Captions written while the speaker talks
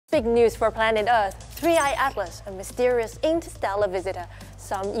Big news for planet Earth, 3i Atlas, a mysterious interstellar visitor.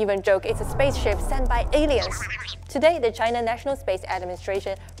 Some even joke it's a spaceship sent by aliens. Today, the China National Space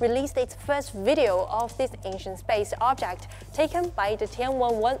Administration released its first video of this ancient space object taken by the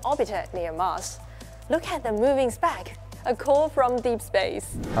Tianwen-1 orbiter near Mars. Look at the moving speck, a call from deep space.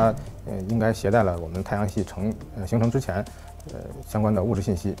 它应该携带了我们太阳系形成之前相关的物质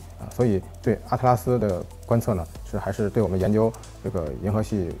信息啊，所以对阿特拉斯的观测呢，还是对我们研究这个银河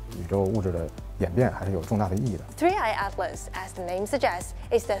系宇宙物质的演变还是有重大的意义的。3i Atlas, as the name suggests,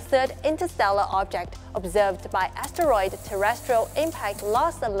 is the third interstellar object observed by Asteroid Terrestrial Impact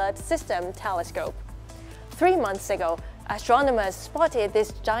Loss Alert System telescope. 3 months ago, astronomers spotted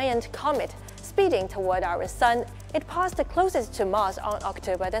this giant comet speeding toward our sun. It passed closest to Mars on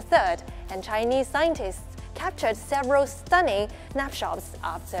October the 3rd, and Chinese scientists captured several stunning snapshots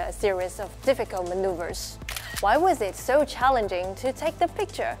after a series of difficult maneuvers. Why was it so challenging to take the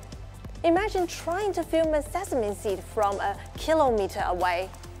picture? Imagine trying to film a sesame seed from a kilometer away.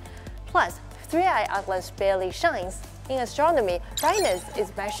 Plus, 3i Atlas barely shines. In astronomy, brightness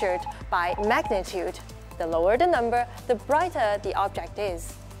is measured by magnitude. The lower the number, the brighter the object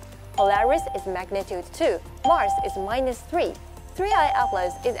is. Polaris is magnitude 2, Mars is -3. 3i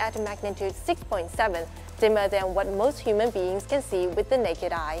Atlas is at magnitude 6.7, dimmer than what most human beings can see with the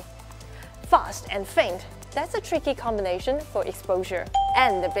naked eye. Fast and faint, that's a tricky combination for exposure.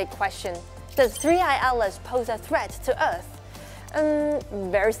 And the big question, does 3i Atlas pose a threat to Earth?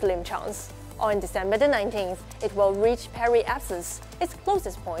 Very slim chance. On December the 19th, it will reach Periapsis, its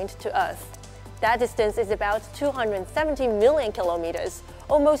closest point to Earth. That distance is about 270 million kilometers,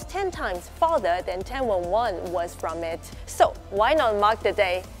 almost 10 times farther than Tianwen-1 was from it. So why not mark the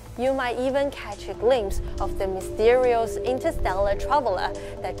day? You might even catch a glimpse of the mysterious interstellar traveler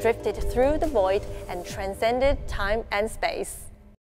that drifted through the void and transcended time and space.